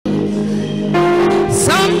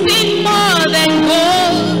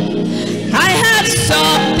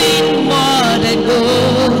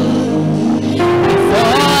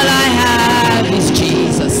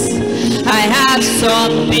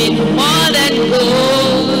something more than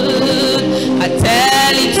gold. I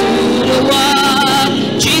tell it to the world,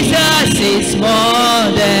 Jesus is more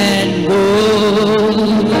than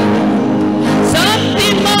gold.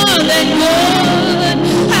 Something more than gold.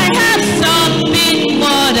 I have something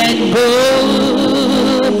more than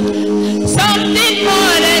gold. Something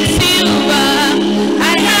more than silver.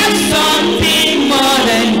 I have something more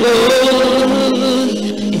than gold.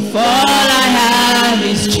 If all I have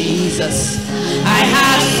is Jesus, I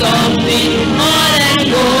have something more than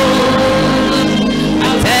gold.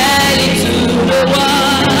 I'll tell it to the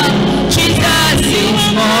world, Jesus is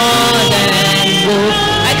more than gold.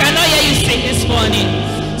 I cannot hear you sing this morning.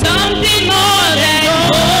 Something more than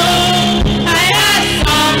gold. I have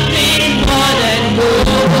something more than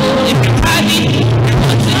gold. If you have it, I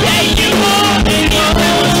want to hear you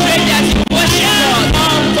demonstrate that you worship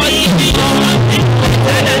God for giving you something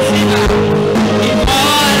better than silver. If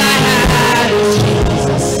all I have is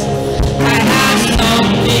Jesus, I have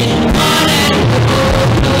something more than gold.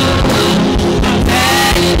 I'll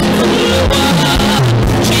tell you to the world,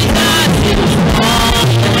 Jesus is more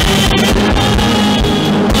than gold,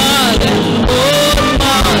 more than gold.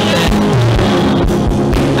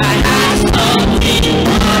 I have something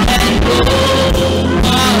more than gold,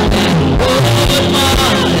 more than gold, more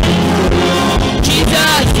than gold.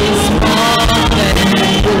 Jesus is more than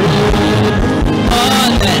gold, more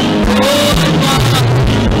than gold, more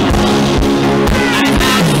than gold. I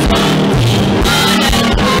have something more than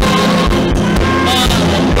gold, more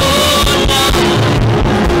than gold, more than gold.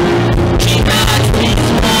 Jesus is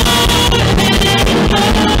more than gold.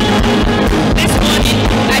 This morning,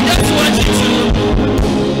 I just want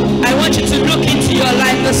you to look into your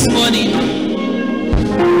life this morning.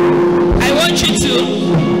 I want you to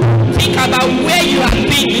think about where you have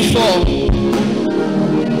been before.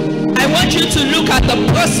 I want you to look at the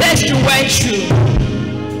process you went through.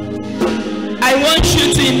 I want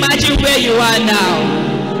you to imagine where you are now.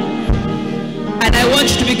 And I want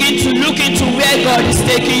you to begin to look into where God is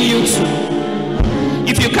taking you to.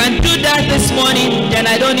 If you can do that this morning, then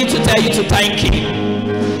I don't need to tell you to thank Him.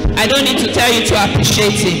 I don't need to tell you to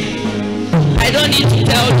appreciate Him. I don't need to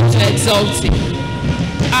tell you to exalt Him.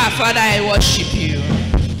 Father, I worship you.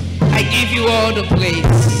 I give you all the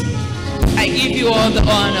praise. I give you all the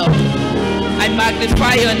honor. I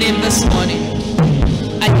magnify your name this morning.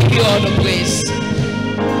 I give you all the praise.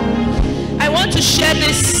 I want to share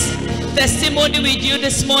this testimony with you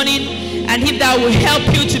this morning, and if that will help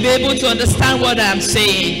you to be able to understand what I'm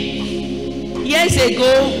saying. Years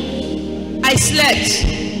ago, I slept.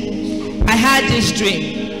 I had this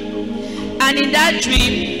dream. And in that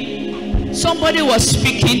dream, somebody was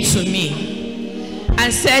speaking to me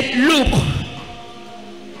and said, look,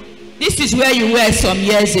 this is where you were some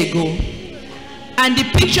years ago. And the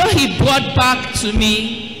picture he brought back to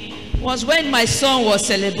me was when my son was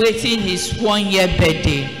celebrating his 1-year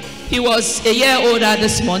birthday. He was a year older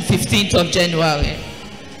this month, 15th of January.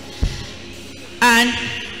 And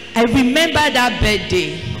I remember that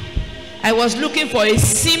birthday. I was looking for a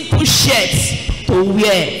simple shirt to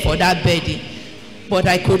wear for that birthday, but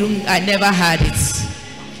I never had it.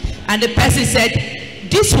 And the person said,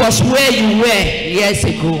 this was where you were years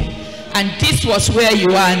ago, and this was where you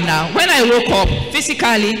are now. When I woke up,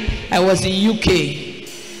 physically, I was in UK.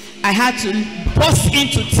 I had to burst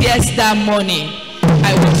into tears that morning.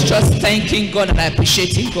 I was just thanking God and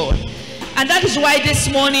appreciating God. And that is why this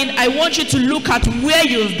morning, I want you to look at where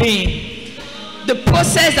you've been, the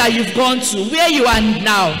process that you've gone to, where you are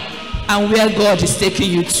now, and where God is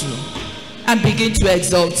taking you to, and begin to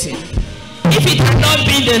exalt Him. If it had not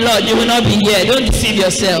been the Lord, you will not be here. Don't deceive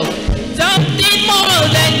yourself. Something more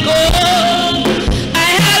than gold.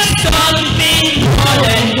 I have something more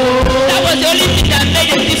than gold. That was the only thing that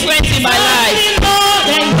made a difference in my life. More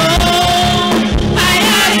than gold. I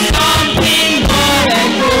have something more than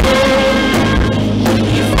gold.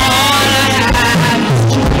 If all I have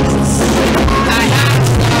is Jesus,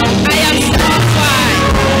 I am satisfied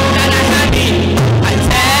that I have it. I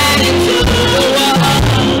tell it to the world,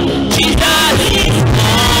 Jesus is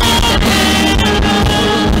more than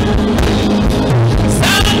gold.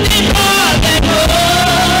 Something more than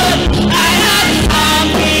gold. I have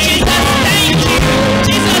something. Jesus, thank you.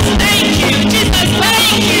 Jesus, thank you.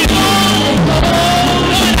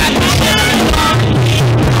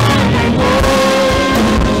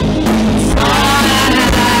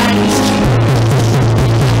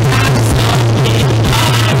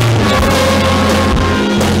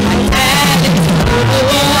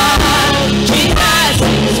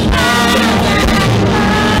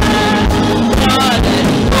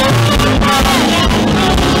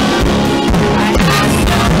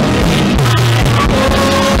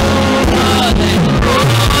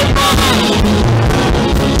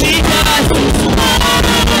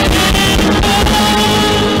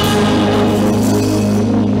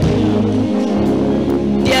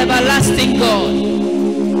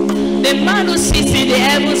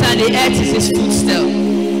 the earth is his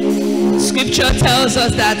footstool. Scripture tells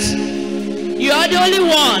us that you are the only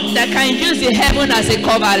one that can use the heaven as a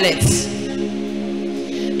coverlet.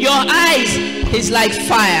 Your eyes is like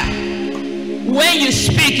fire. When you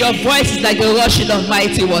speak, your voice is like the rushing of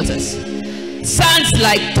mighty waters. Sounds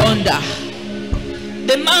like thunder.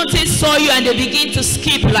 The mountains saw you and they begin to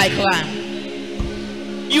skip like ram.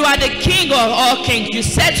 You are the king of all kings. You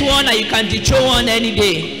set one and you can dethrone one any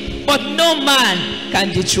day. But no man can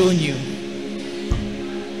dethrone you.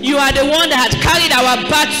 You are the one that had carried our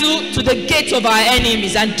battle to the gate of our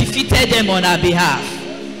enemies and defeated them on our behalf.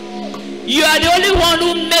 You are the only one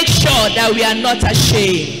who makes sure that we are not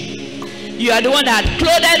ashamed. You are the one that had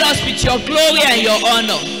clothed us with your glory and your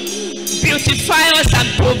honor, beautified us and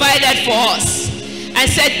provided for us, and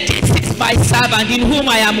said, this is my servant in whom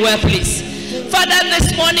I am well pleased. Father,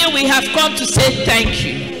 this morning we have come to say thank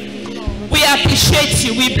you. We appreciate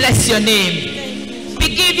you. We bless your name.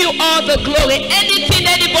 We give you all the glory. Anything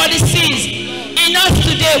anybody sees in us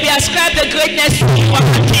today, we ascribe the greatness to our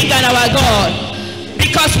King and our God.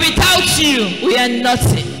 Because without you, we are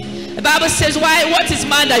nothing. The Bible says, why? What is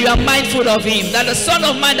man that you are mindful of him? That the Son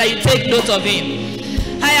of Man that you take note of him.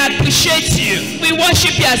 I appreciate you. We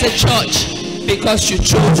worship you as a church because you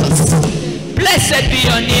chose us. Blessed be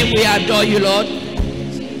your name. We adore you, Lord.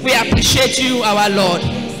 We appreciate you, our Lord.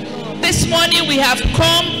 This morning we have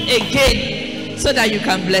come again so that you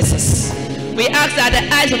can bless us. We ask that the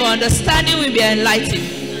eyes of our understanding will be enlightened.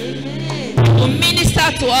 To minister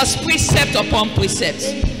to us precept upon precept.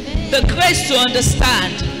 The grace to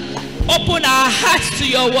understand. Open our hearts to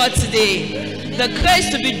your word today. The grace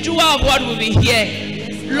to be doer of what we will hear.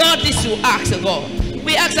 Lord, this you ask, O God.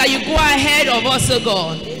 We ask that you go ahead of us, O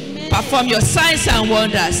God. Perform your signs and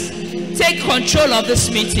wonders. Take control of this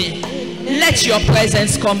meeting. Let your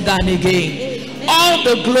presence come down again. All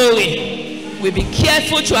the glory, we'll be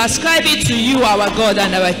careful to ascribe it to you, our God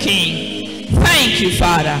and our King. Thank you,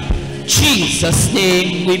 Father. In Jesus'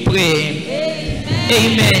 name we pray.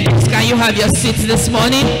 Amen. Can you have your seat this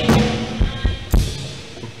morning?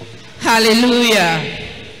 Hallelujah.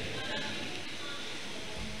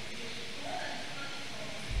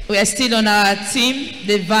 We are still on our theme,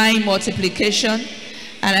 divine multiplication.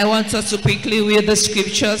 And I want us to quickly read the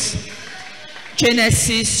scriptures.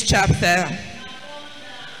 Genesis chapter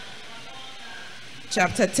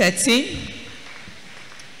 13.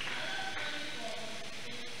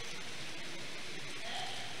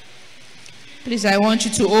 Please, I want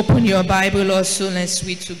you to open your Bible also. Let's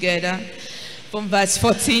read together. From verse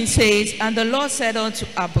 14 says, and the Lord said unto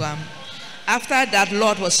Abram, after that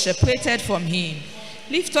Lot was separated from him,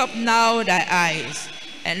 lift up now thy eyes,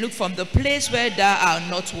 and look from the place where thou art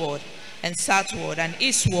northward, and southward, and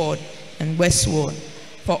eastward, and westward.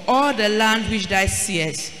 For all the land which thou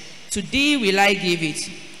seest, to thee will I give it,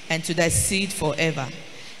 and to thy seed forever.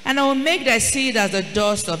 And I will make thy seed as the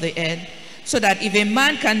dust of the earth, so that if a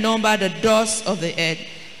man can number the dust of the earth,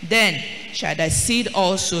 then shall thy seed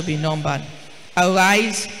also be numbered.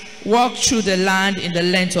 Arise, walk through the land in the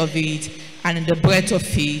length of it, and in the breadth of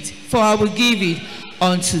it, for I will give it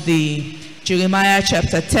unto thee. Jeremiah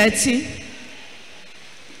chapter 30.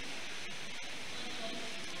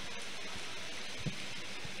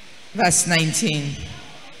 Verse 19.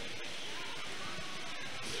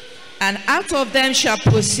 And out of them shall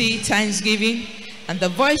proceed thanksgiving, and the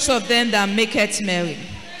voice of them that maketh merry.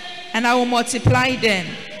 And I will multiply them,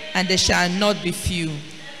 and they shall not be few.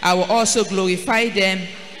 I will also glorify them,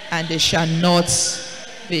 and they shall not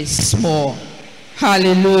be small.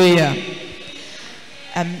 Hallelujah.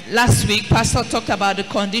 Last week, Pastor talked about the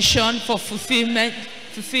condition for fulfilling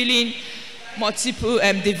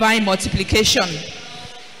divine multiplication.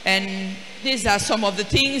 And these are some of the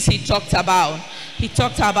things he talked about. He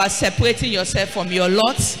talked about separating yourself from your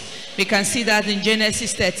lot. We can see that in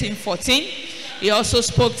Genesis 13:14. He also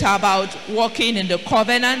spoke about walking in the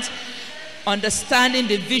covenant, understanding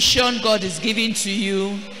the vision God is giving to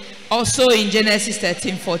you. Also in Genesis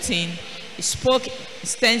 13:14, he spoke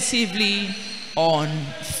extensively on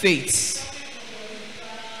faith.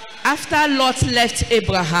 After Lot left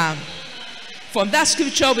Abraham, from that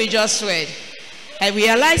scripture we just read, I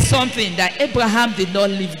realized something, that Abraham did not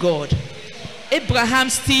leave God. Abraham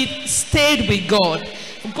still stayed with God.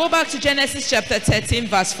 Go back to Genesis chapter 13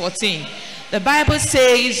 verse 14. The Bible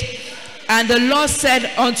says, and the Lord said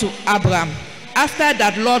unto Abram, after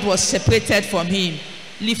that Lot was separated from him,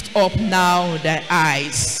 lift up now thy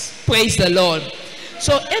eyes. Praise the Lord.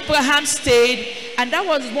 So Abraham stayed, and that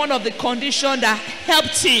was one of the conditions that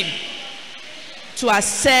helped him to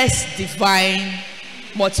access divine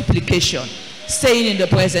multiplication, staying in the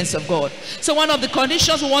presence of God. So one of the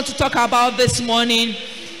conditions we want to talk about this morning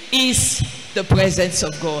is the presence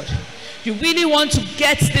of God. You really want to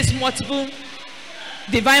get this multiple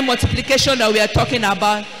divine multiplication that we are talking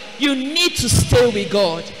about, you need to stay with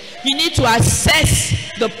God. You need to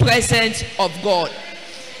assess the presence of God.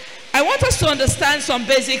 I want us to understand some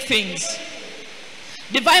basic things.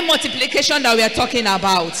 Divine multiplication that we are talking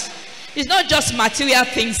about is not just material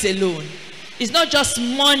things alone. It's not just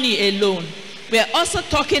money alone. We are also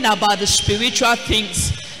talking about the spiritual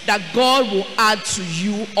things that God will add to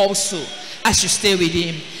you also as you stay with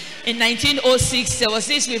him. In 1906, there was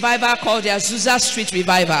this revival called the Azusa Street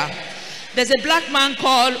Revival. There's a black man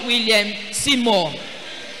called William Seymour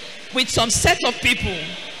with some set of people.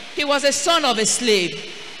 He was a son of a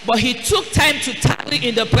slave, but he took time to tarry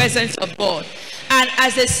in the presence of God. And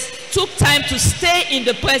as they took time to stay in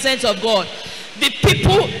the presence of God, the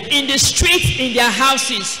people in the streets, in their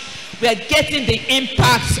houses, were getting the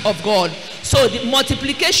impact of God. So the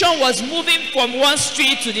multiplication was moving from one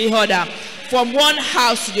street to the other, from one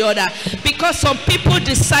house to the other, because some people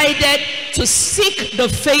decided to seek the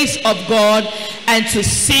face of God and to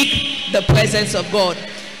seek the presence of God.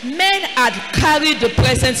 Men had carried the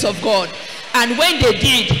presence of God, and when they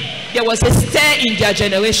did, there was a stir in their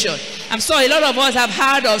generation. I'm sorry, a lot of us have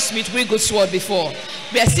heard of Smith Wigglesworth before.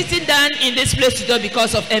 We are sitting down in this place today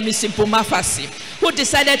because of Emi Simple Mafasi, who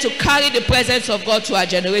decided to carry the presence of God to our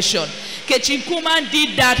generation. Ketchin Kuman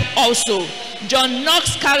did that also. John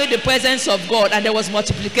Knox carried the presence of God, and there was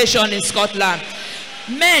multiplication in Scotland.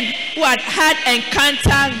 Men who had had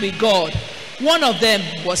encounter with God. One of them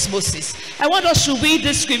was Moses. I want us to read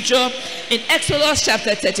this scripture in Exodus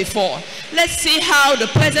chapter 34. Let's see how the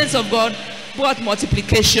presence of God brought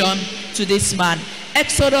multiplication to this man.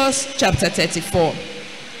 Exodus chapter 34.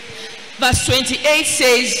 Verse 28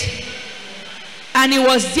 says, and he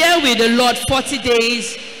was there with the Lord 40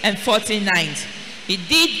 days and 40 nights. He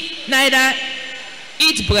did neither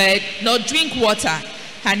eat bread nor drink water.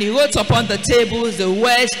 And he wrote upon the tables the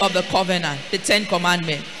words of the covenant, the 10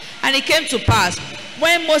 commandments. And it came to pass,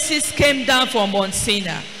 when Moses came down from Mount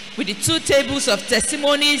Sinai with the 2 tables of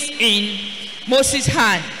testimonies in Moses'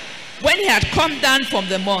 hand, when he had come down from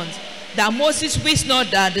the mount, that Moses wished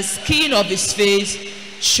not that the skin of his face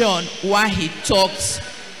shone while he talked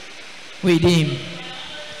with him.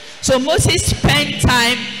 So Moses spent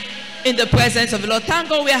time in the presence of the Lord. Thank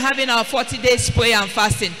God we are having our 40 days prayer and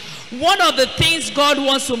fasting. One of the things God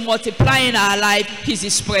wants to multiply in our life is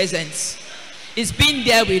his presence. He's been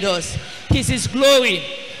there with us. He's his glory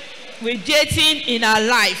radiating in our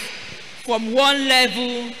life from one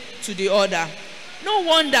level to the other. No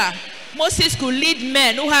wonder Moses could lead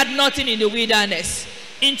men who had nothing in the wilderness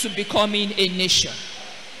into becoming a nation.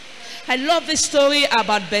 I love this story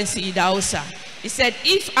about Bensi Idahosa. He said,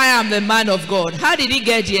 if I am the man of God, how did he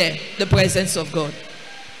get here? The presence of God.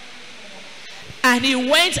 And he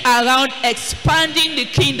went around expanding the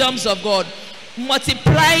kingdoms of God,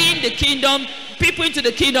 multiplying the kingdom, people into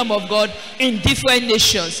the kingdom of God in different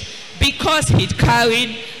nations, because he'd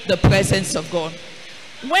carried the presence of God.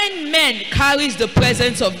 When men carries the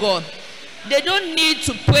presence of God, they don't need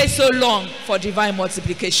to pray so long for divine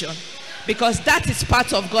multiplication, because that is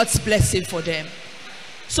part of God's blessing for them.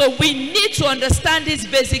 So we need to understand these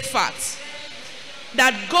basic facts,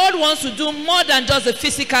 that God wants to do more than just the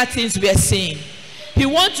physical things we are seeing. He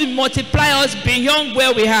wants to multiply us beyond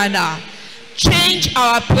where we are now. Change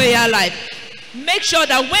our prayer life. Make sure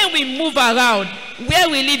that when we move around, where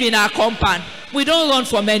we live in our compound, we don't run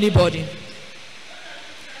from anybody.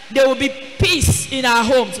 There will be peace in our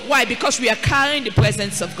homes. Why? Because we are carrying the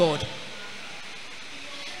presence of God.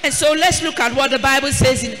 And so let's look at what the Bible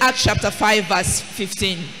says in Acts chapter 5 verse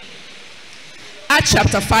 15. Acts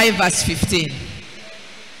chapter 5 verse 15.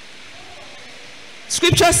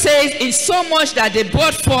 Scripture says, in so much that they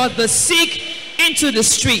brought forth the sick into the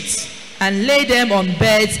streets and laid them on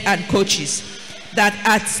beds and couches, that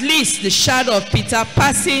at least the shadow of Peter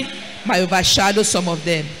passing might overshadow some of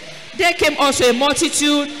them. There came also a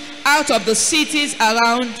multitude out of the cities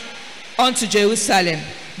around unto Jerusalem,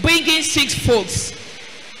 bringing sick folks,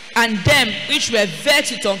 and them which were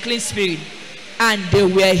vexed with unclean spirit, and they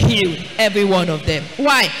were healed, every one of them.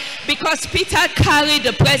 Why? Because Peter carried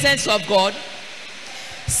the presence of God.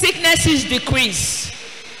 Sicknesses decreased,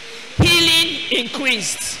 healing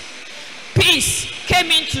increased, peace came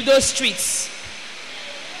into those streets.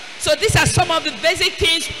 So these are some of the basic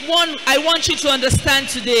things I want you to understand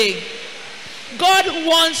today. God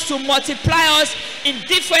wants to multiply us in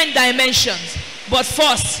different dimensions, but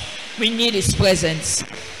first we need his presence.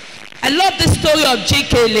 I love the story of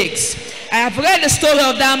G.K. Lakes. I have read the story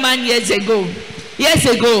of that man years ago.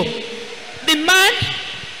 The man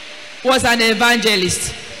was an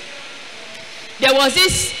evangelist. There was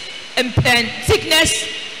this sickness,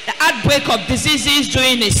 the outbreak of diseases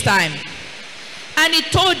during his time. And he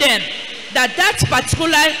told them that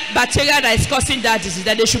particular bacteria that is causing that disease,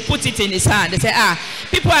 that they should put it in his hand. They said,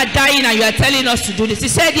 people are dying and you are telling us to do this. He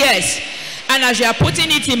said, yes. And as you are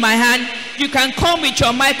putting it in my hand, you can come with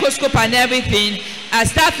your microscope and everything.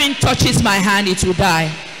 As that thing touches my hand, it will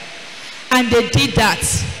die. And they did that.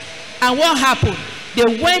 And what happened?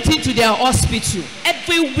 They went into their hospital.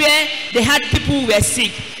 Everywhere they had people who were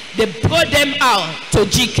sick, they brought them out to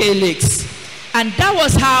GK Lakes. And that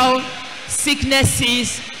was how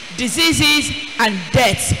sicknesses, diseases, and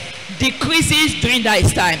death decreases during that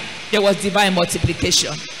time. There was divine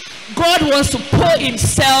multiplication. God wants to pour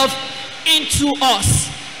himself into us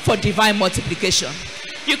for divine multiplication.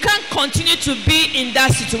 You can't continue to be in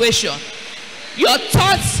that situation. Your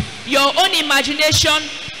thoughts, your own imagination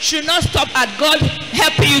should not stop at God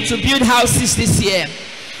helping you to build houses this year,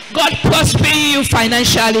 God prospering you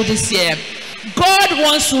financially this year. God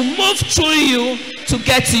wants to move through you to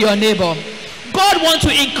get to your neighbor. God wants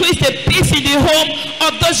to increase the peace in the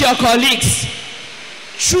home of those your colleagues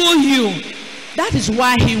through you. That is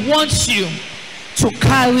why he wants you to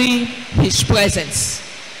carry his presence.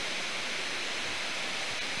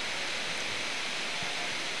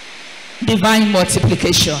 Divine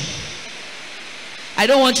multiplication. I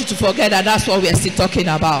don't want you to forget that that's what we are still talking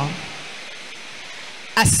about.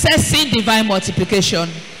 Accessing divine multiplication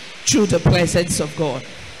through the presence of God.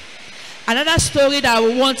 Another story that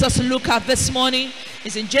I want us to look at this morning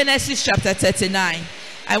is in Genesis chapter 39.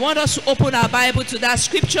 I want us to open our Bible to that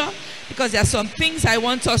scripture because there are some things I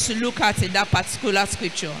want us to look at in that particular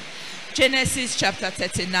scripture. Genesis chapter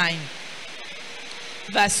 39,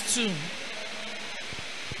 verse 2.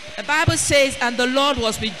 The Bible says, and the Lord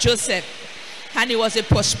was with Joseph, and he was a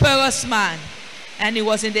prosperous man, and he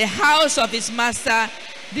was in the house of his master,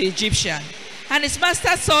 the Egyptian. And his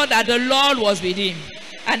master saw that the Lord was with him,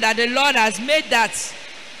 and that the Lord has made that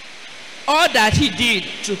all that he did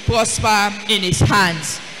to prosper in his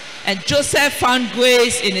hands. And Joseph found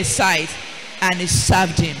grace in his sight, and he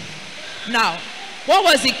served him. Now, what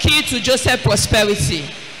was the key to Joseph's prosperity?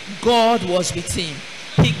 God was with him.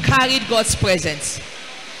 He carried God's presence.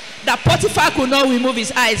 That Potiphar could not remove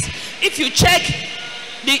his eyes. If you check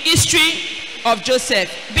the history of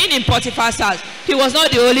Joseph, being in Potiphar's house, he was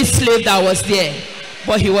not the only slave that was there,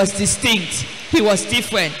 but he was distinct. He was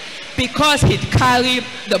different because he carried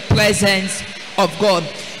the presence of God.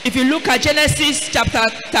 If you look at Genesis chapter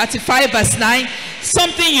 35 verse 9,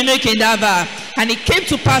 something unique in that verse. And it came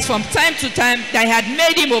to pass from time to time that he had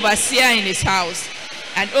made him overseer in his house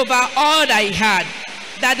and over all that he had,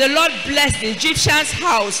 that the Lord blessed the Egyptian's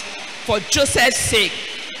house for Joseph's sake.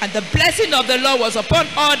 And the blessing of the Lord was upon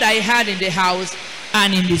all that he had in the house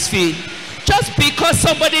and in his field. Just because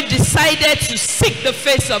somebody decided to seek the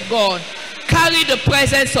face of God, carry the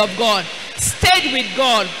presence of God, stayed with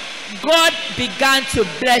God, God began to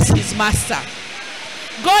bless his master.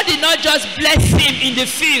 God did not just bless him in the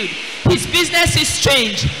field. His business is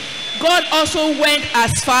changed. God also went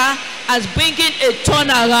as far as bringing a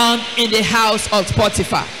turnaround in the house of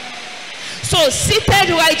Potiphar. So seated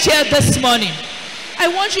right here this morning, I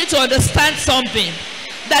want you to understand something.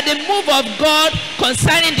 That the move of God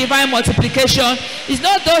concerning divine multiplication is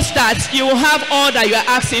not just that you will have all that you are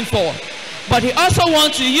asking for, but he also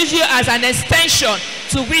wants to use you as an extension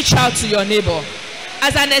to reach out to your neighbor,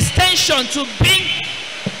 as an extension to bring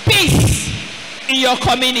peace in your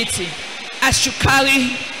community as you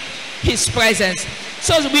carry his presence.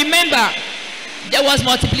 So remember, there was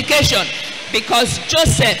multiplication because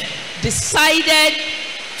Joseph decided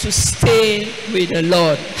to stay with the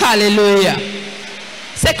Lord. Hallelujah.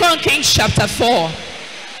 2 Kings chapter 4.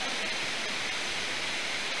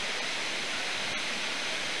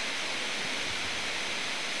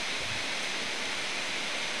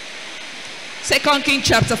 Second Kings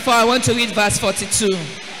chapter 4, I want to read verse 42.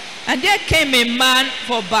 And there came a man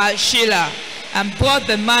for Bathsheba, and brought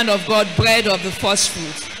the man of God bread of the first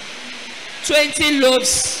fruit, 20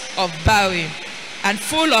 loaves of barley, and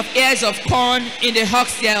full of ears of corn in the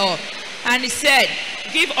hocks thereof. And he said,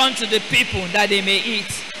 give unto the people that they may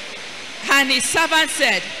eat. And his servant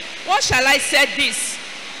said, what shall I set this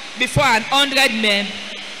before 100 men?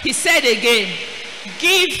 He said again,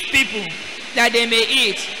 give people that they may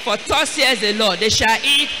eat, for thus says the Lord, they shall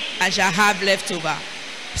eat and shall have leftover.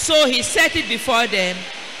 So he set it before them,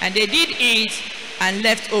 and they did eat and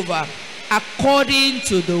left over, according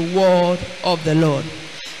to the word of the Lord.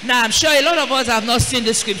 Now, I'm sure a lot of us have not seen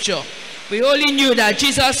the scripture. We only knew that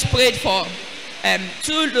Jesus prayed for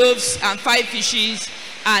 2 loaves and 5 fishes,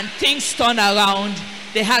 and things turned around.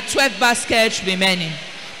 They had 12 baskets remaining.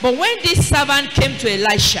 But when this servant came to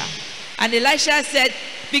Elisha, and Elisha said,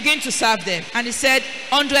 begin to serve them. And he said,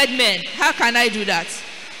 100 men, how can I do that?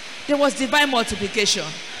 There was divine multiplication.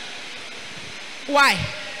 Why?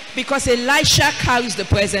 Because Elisha carries the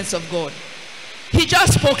presence of God. He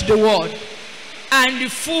just spoke the word, and the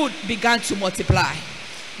food began to multiply.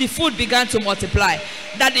 The food began to multiply.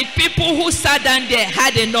 That the people who sat down there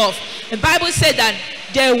had enough. The Bible said that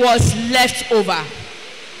there was left over.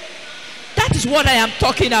 That is what I am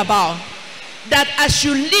talking about. That as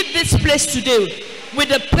you leave this place today with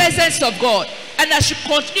the presence of God, and as you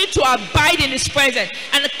continue to abide in his presence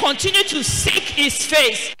and continue to seek his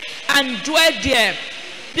face and dwell there,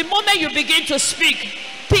 the moment you begin to speak,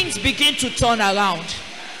 things begin to turn around.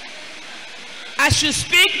 As you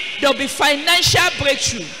speak, there will be financial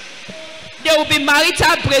breakthrough. There will be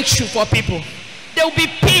marital breakthrough for people. There will be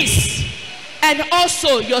peace. And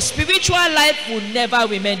also, your spiritual life will never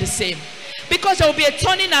remain the same. Because there will be a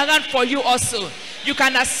turning around for you also. You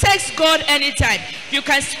can access God anytime. You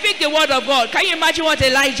can speak the word of God. Can you imagine what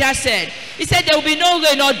Elijah said? He said, there will be no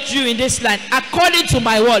rain or dew in this land according to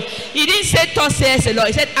my word. He didn't say, thus says the Lord.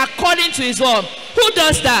 He said, according to his word. Who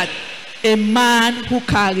does that? A man who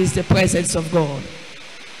carries the presence of God.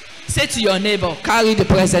 Say to your neighbor, carry the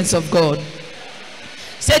presence of God.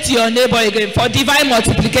 Say to your neighbor again, for divine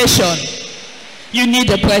multiplication, you need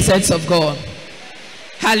the presence of God.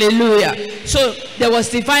 Hallelujah. So there was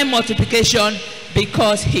divine multiplication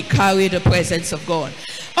because he carried the presence of God.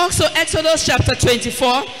 Also, Exodus chapter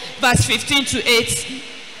 24, verse 15 to 8.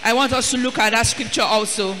 I want us to look at that scripture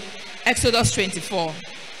also. Exodus 24.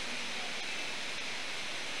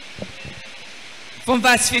 From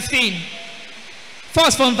verse 15.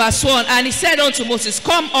 First from verse 1. And he said unto Moses,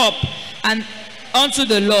 come up and unto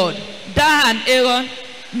the Lord, thou and Aaron,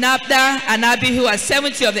 Nadab and Abihu, and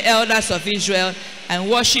 70 of the elders of Israel, and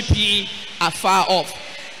worship ye afar off.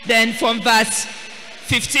 Then from verse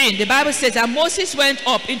 15, the Bible says that Moses went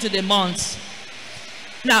up into the mount.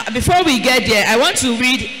 Now, before we get there, I want to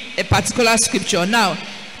read a particular scripture. Now,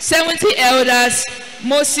 70 elders,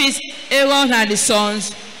 Moses, Aaron, and his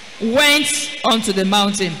sons went unto the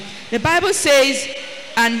mountain. The Bible says,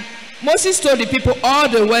 and Moses told the people all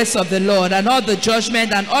the words of the Lord and all the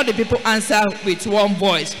judgment, and all the people answered with one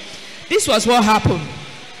voice. This was what happened.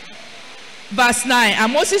 Verse 9,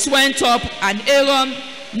 and Moses went up, and Aaron,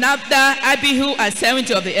 Nadab, Abihu, and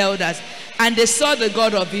 70 of the elders, and they saw the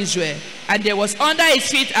God of Israel. And there was under his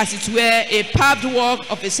feet as it were a paved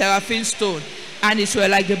walk of a seraphim stone, and it were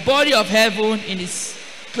like the body of heaven in its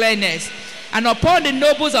clearness. And upon the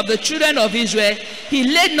nobles of the children of Israel he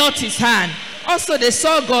laid not his hand. Also they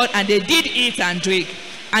saw God, and they did eat and drink.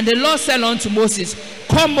 And the Lord said unto Moses,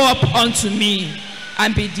 come up unto me,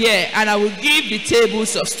 and be there, and I will give the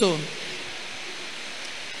tables of stone.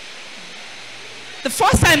 The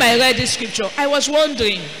first time I read this scripture, I was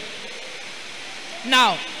wondering.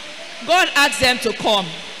 Now, God asked them to come.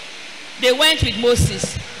 They went with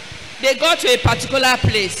Moses. They got to a particular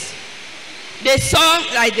place. They saw,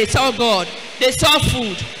 like they saw God. They saw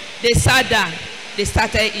food. They sat down. They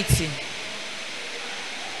started eating.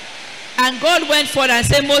 And God went forward and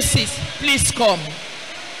said, Moses, please come.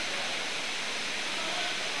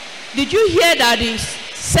 Did you hear that the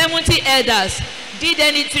 70 elders did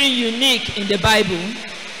anything unique in the Bible?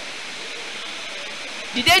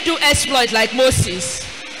 Did they do exploits like Moses?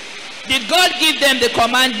 Did God give them the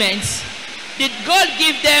commandments? Did God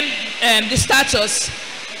give them the status?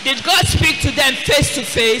 Did God speak to them face to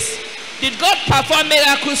face? Did God perform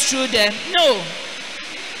miracles through them? No.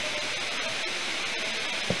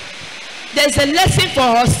 There's a lesson for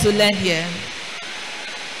us to learn here.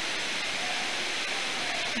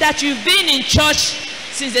 That you've been in church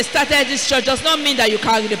since they started this church does not mean that you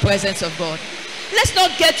carry the presence of God. Let's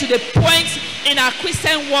not get to the point in our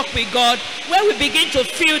Christian walk with God where we begin to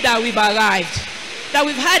feel that we've arrived, that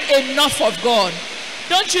we've had enough of God.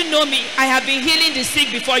 Don't you know me? I have been healing the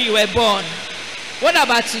sick before you were born. What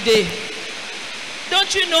about today?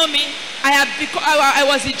 Don't you know me? I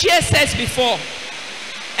was in GSS before.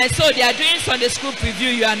 And so they are doing Sunday school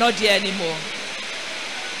preview. You are not there anymore.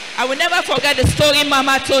 I will never forget the story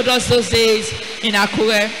Mama told us those days in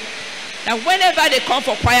Akure. That whenever they come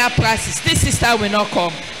for choir practice, this sister will not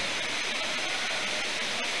come.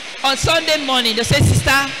 On Sunday morning, they say,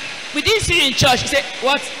 sister, we didn't see you in church. She said,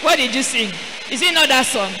 what did you sing? Is it not that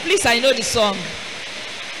song? Please, I know the song.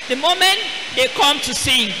 The moment they come to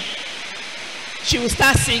sing, she will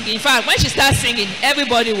start singing. In fact, when she starts singing,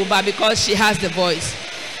 everybody will bow because she has the voice.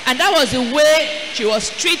 And that was the way she was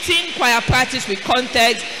treating choir practice with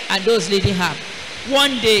context and those leading her.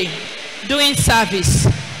 One day, doing service,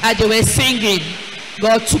 as they were singing,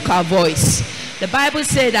 God took her voice. The Bible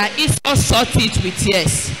said that Esau sought it with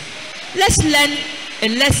tears. Let's learn a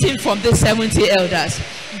lesson from the 70 elders.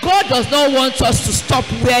 God does not want us to stop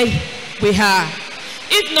where we are.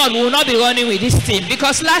 If not, we will not be running with this team.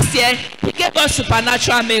 Because last year, he gave us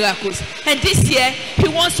supernatural miracles. And this year, he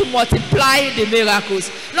wants to multiply the miracles.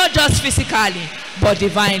 Not just physically, but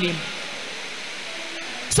divinely.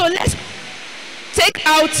 So let's take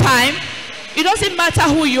out time. It doesn't matter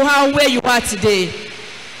who you are, where you are today.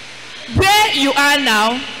 Where you are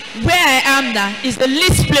now, where I am now, is the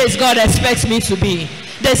least place God expects me to be.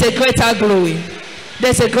 There's a greater glory.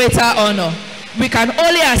 There's a greater honor. We can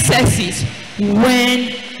only access it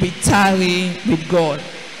when we tarry with God.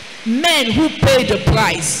 Men who pay the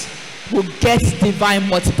price will get divine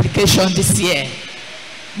multiplication this year.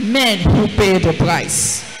 Men who pay the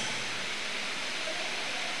price.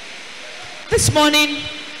 This morning,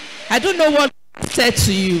 I don't know what I said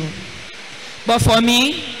to you, but for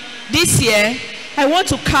me, this year, I want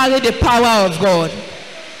to carry the power of God.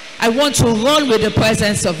 I want to run with the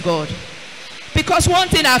presence of God. Because one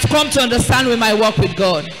thing I've come to understand with my work with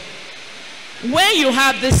God, when you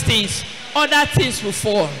have these things, other things will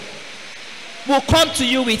fall, will come to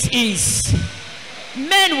you with ease.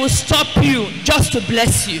 Men will stop you just to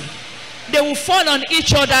bless you. They will fall on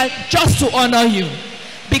each other just to honor you,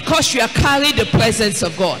 because you are carrying the presence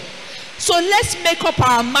of God. So let's make up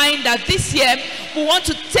our mind that this year we want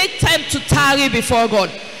to take time to tarry before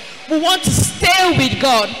God. We want to stay with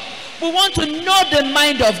God. We want to know the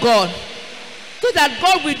mind of God, so that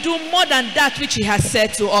God will do more than that which he has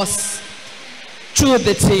said to us through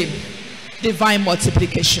the team. Divine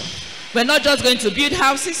multiplication. We're not just going to build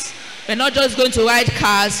houses. We're not just going to ride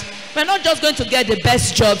cars. We're not just going to get the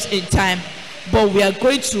best jobs in time, but we are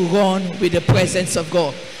going to run with the presence of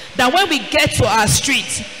God. That when we get to our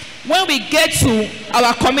street, when we get to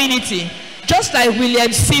our community, just like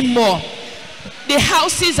William Seymour, the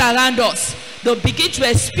houses around us, they'll begin to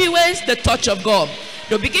experience the touch of God.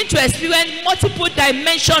 They'll begin to experience multiple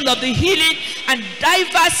dimensions of the healing and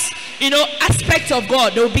diverse, aspects of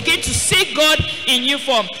God. They'll begin to see God in new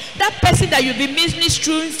form. That person that you've been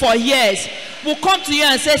ministering for years will come to you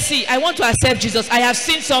and say, see, I want to accept Jesus. I have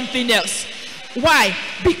seen something else. Why?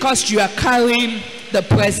 Because you are carrying the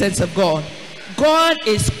presence of God. God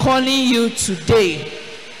is calling you today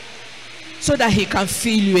so that he can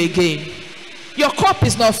fill you again. Your cup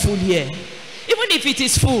is not full here. Even if it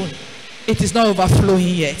is full, it is not overflowing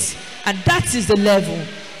yet. And that is the level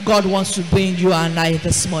God wants to bring you and I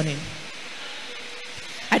this morning.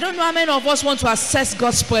 I don't know how many of us want to access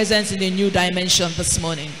God's presence in a new dimension this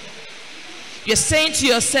morning. You're saying to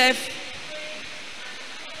yourself,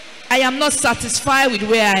 I am not satisfied with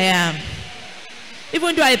where I am.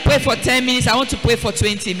 Even though I pray for 10 minutes, I want to pray for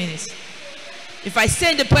 20 minutes. If I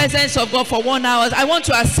stay in the presence of God for 1 hour, I want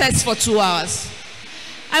to access for 2 hours.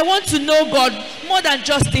 I want to know God more than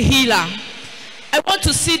just the healer. I want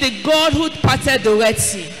to see the God who parted the Red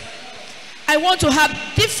Sea. I want to have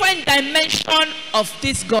different dimension of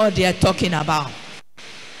this God they are talking about.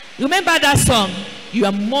 Remember that song, you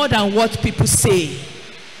are more than what people say.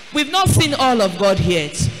 We've not seen all of God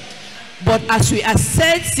yet. But as we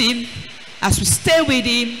access him, as we stay with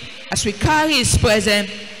him, as we carry his presence,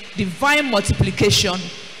 divine multiplication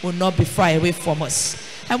will not be far away from us.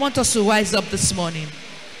 I want us to rise up this morning.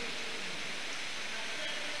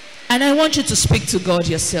 And I want you to speak to God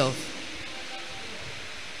yourself.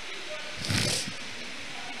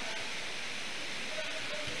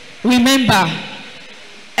 Remember,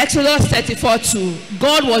 Exodus 34:2,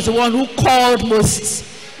 God was the one who called Moses.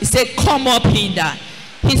 He said, come up hither.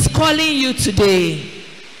 He's calling you today.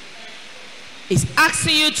 He's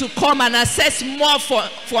asking you to come and access more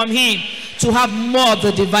from him, to have more of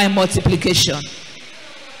the divine multiplication.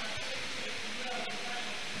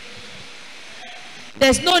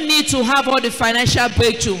 There's no need to have all the financial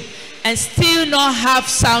breakthrough and still not have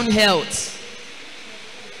sound health.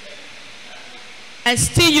 And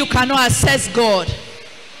still you cannot access God.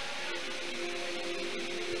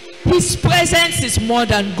 His presence is more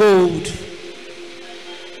than gold.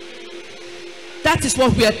 That is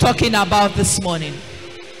what we are talking about this morning.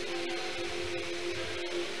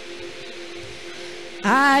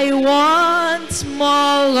 I want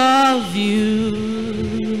more of you.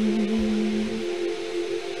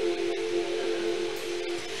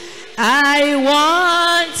 I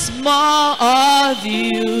want more of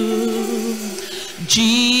you,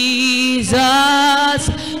 Jesus.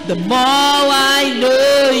 The more I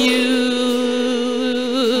know you,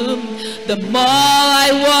 the more I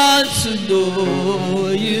want to know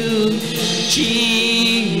you,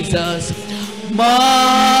 Jesus. More.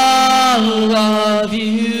 love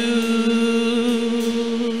you.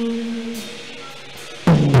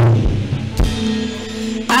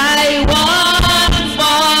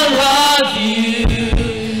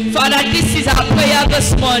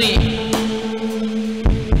 this morning.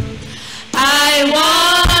 I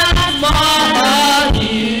want more of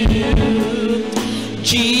you,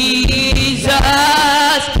 Jesus.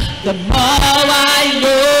 The more I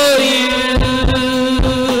know you,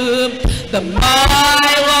 the more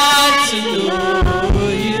I want to know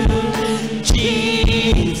you,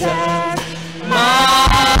 Jesus. More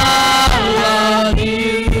of you.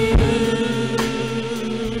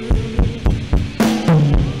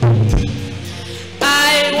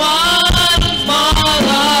 I want more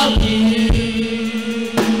of you.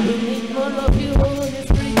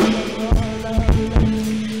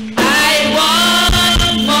 I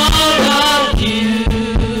want more of you,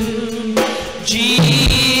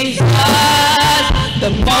 Jesus. The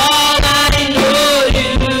more I know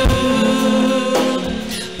you,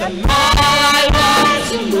 the more I want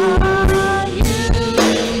to know you,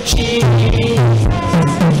 Jesus.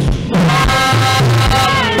 More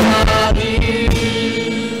of you,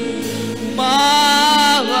 more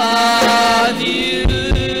of you,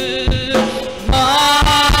 more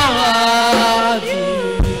of you,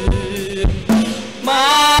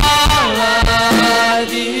 more of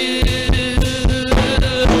you,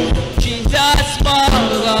 Jesus. More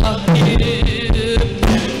of you,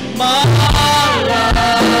 more of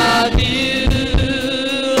you,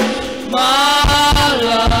 more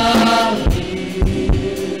of you,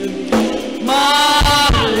 more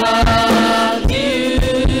of you,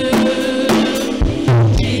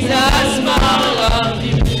 Jesus. More of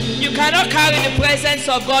you. You cannot carry the presence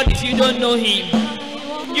of God if you don't know him.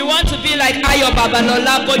 You want to be like Ayo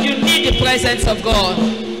Babalola, but you need the presence of God.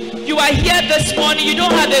 You are here this morning, you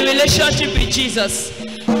don't have a relationship with Jesus.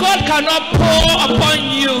 God cannot pour upon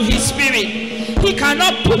you his spirit. He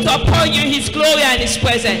cannot put upon you his glory and his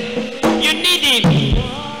presence. You need him.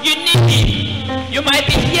 You need him. You might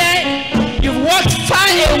be here, you've walked far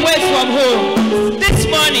away from home. This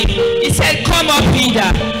morning, he said, come up,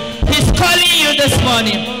 Peter. He's calling you this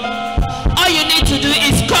morning. All you need to do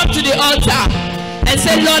is come to the altar and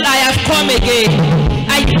say, Lord, I have come again.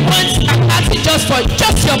 I'm asking just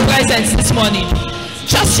your presence this morning.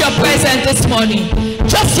 Just your presence this morning.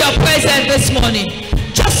 Just your presence this morning.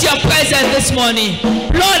 Just your presence this morning.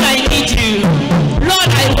 Lord, I need you.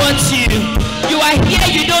 Lord, I want you. You are here,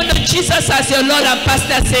 you don't know Jesus as your Lord and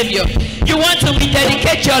Pastor Savior. You want to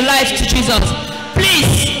rededicate your life to Jesus.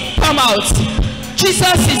 Please come out.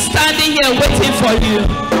 Jesus is standing here waiting for you.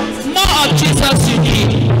 More of Jesus you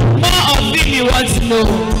need. More of him you want to know.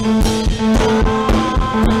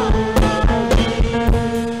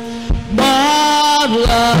 More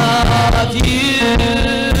of you,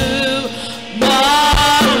 more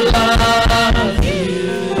of you,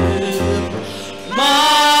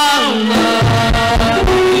 more of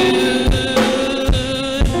you,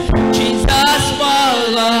 Jesus.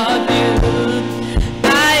 More of you.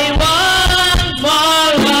 I want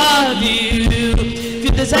more of you. If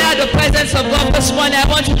you desire the presence of God this morning, I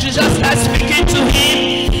want you to just start speaking to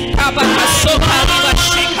him.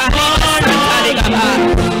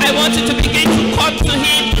 I want you to begin to come to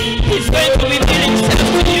him. He's going to reveal himself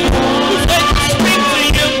to you. He's going to speak to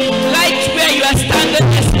you like where you are standing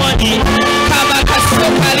this morning.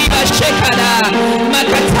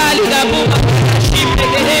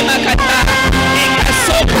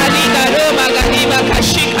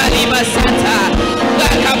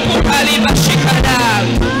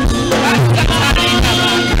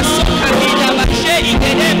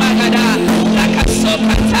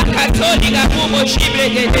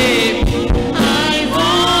 I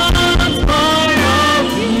want more of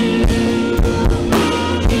you.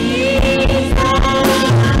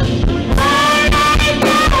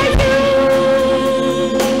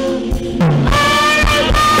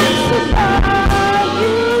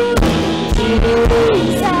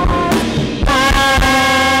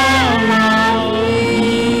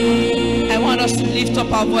 I want us to lift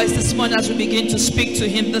up our voice this morning as we begin to speak to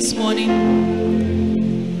him this morning.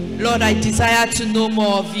 Lord, I desire to know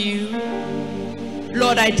more of you.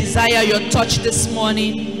 Lord, I desire your touch this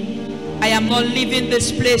morning. I am not leaving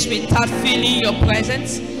this place without feeling your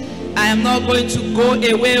presence. I am not going to go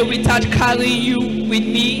away without carrying you with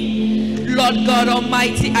me. Lord God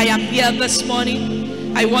Almighty, I am here this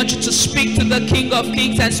morning. I want you to speak to the King of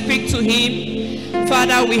Kings and speak to him.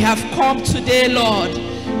 Father, we have come today, Lord.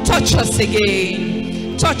 Touch us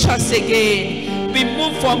again. Touch us again.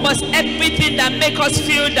 Remove from us everything that makes us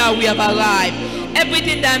feel that we have arrived.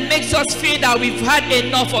 Everything that makes us feel that we've had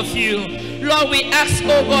enough of you. Lord, we ask,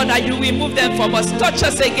 oh God, that you remove them from us. Touch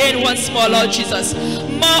us again once more, Lord Jesus.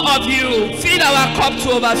 More of you. Fill our cup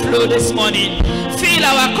to overflow this morning. Fill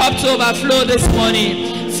our cup to overflow this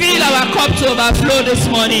morning. Fill our cup to overflow this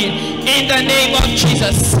morning. In the name of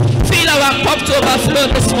Jesus. Fill our cup to overflow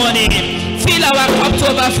this morning. Fill our cup to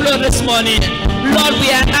overflow this morning. Lord, we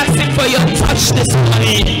are asking for your touch this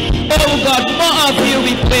morning. Oh God, more of you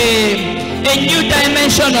we pray. A new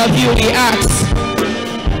dimension of you we ask.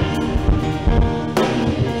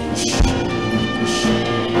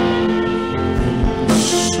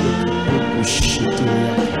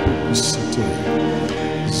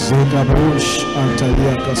 Zagabush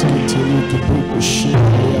Antalia Cascateli Kibuku Shia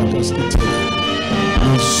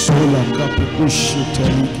Cascateli Sola Capush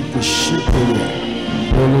Taliki Kishipelia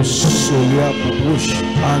Olo Solia Papush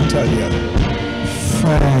Antalia.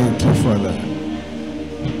 Thank you, Father.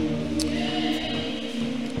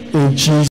 In Jesus'